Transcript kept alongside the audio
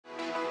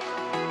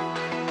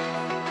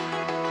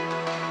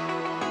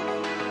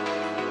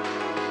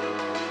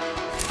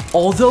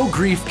Although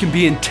grief can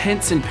be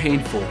intense and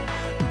painful,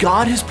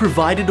 God has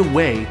provided a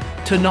way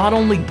to not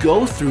only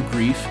go through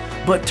grief,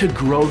 but to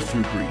grow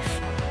through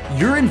grief.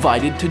 You're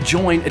invited to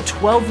join a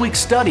 12-week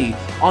study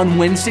on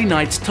Wednesday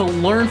nights to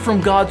learn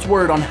from God's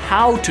Word on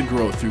how to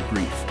grow through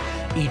grief.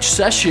 Each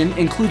session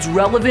includes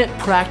relevant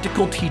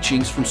practical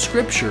teachings from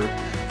Scripture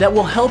that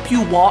will help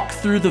you walk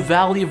through the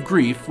valley of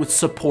grief with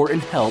support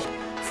and help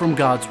from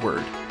God's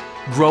Word.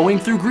 Growing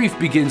Through Grief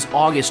begins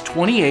August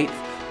 28th,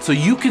 so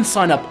you can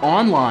sign up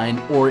online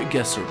or at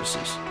guest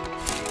services.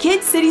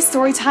 Kid City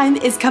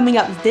Storytime is coming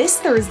up this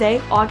Thursday,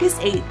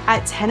 August 8th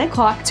at 10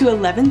 o'clock to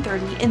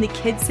 11:30 in the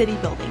Kid City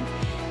building.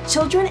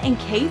 Children in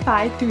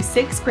K-5 through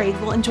 6th grade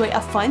will enjoy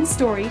a fun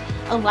story,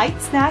 a light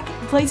snack,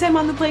 playtime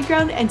on the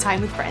playground, and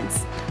time with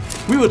friends.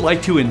 We would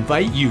like to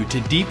invite you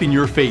to deepen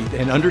your faith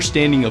and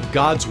understanding of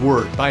God's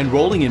Word by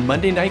enrolling in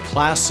Monday night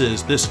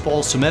classes this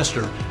fall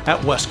semester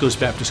at West Coast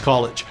Baptist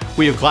College.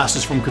 We have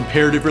classes from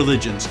comparative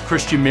religions,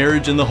 Christian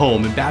marriage in the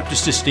home, and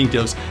Baptist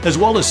distinctives, as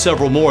well as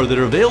several more that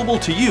are available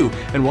to you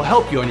and will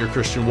help you on your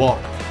Christian walk.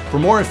 For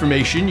more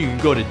information, you can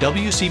go to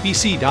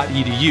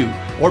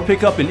wcbc.edu or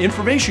pick up an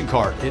information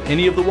card at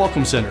any of the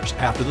welcome centers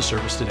after the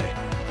service today.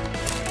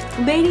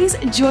 Ladies,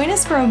 join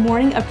us for a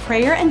morning of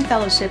prayer and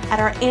fellowship at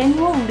our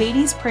annual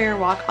Ladies Prayer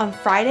Walk on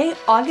Friday,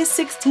 August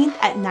 16th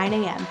at 9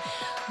 a.m.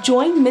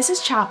 Join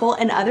Mrs. Chappell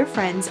and other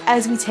friends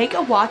as we take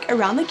a walk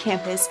around the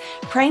campus,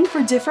 praying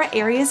for different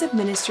areas of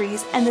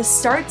ministries and the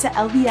start to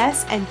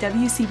LBS and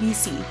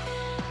WCBC.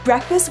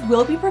 Breakfast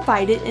will be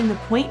provided in the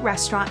Point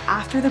Restaurant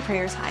after the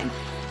prayer time.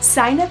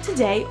 Sign up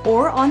today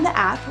or on the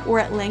app or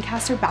at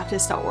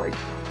lancasterbaptist.org.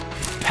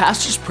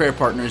 Pastor's Prayer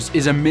Partners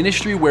is a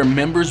ministry where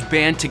members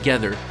band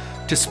together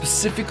to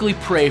specifically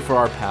pray for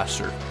our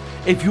pastor.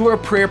 If you are a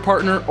prayer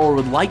partner or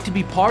would like to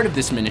be part of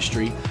this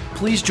ministry,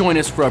 please join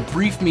us for a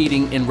brief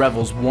meeting in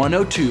Revels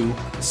 102,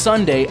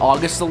 Sunday,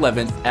 August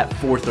 11th at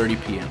 4:30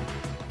 p.m.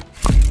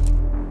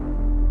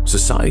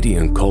 Society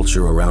and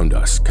culture around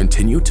us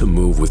continue to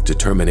move with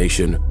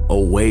determination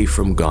away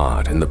from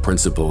God and the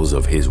principles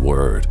of His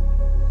Word.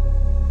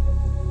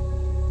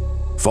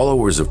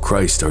 Followers of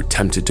Christ are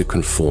tempted to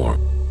conform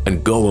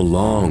and go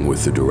along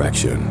with the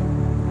direction.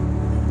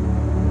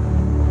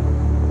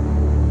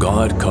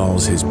 God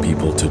calls His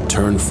people to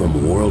turn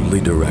from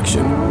worldly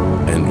direction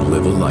and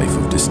live a life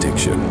of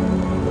distinction.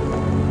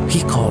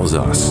 He calls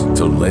us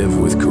to live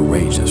with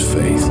courageous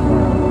faith.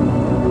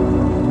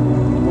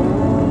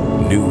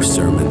 New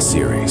sermon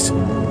series.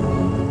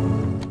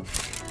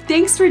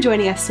 Thanks for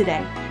joining us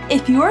today.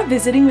 If you are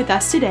visiting with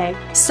us today,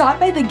 stop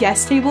by the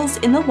guest tables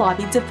in the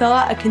lobby to fill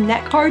out a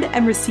Connect card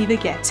and receive a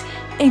gift.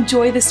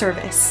 Enjoy the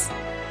service.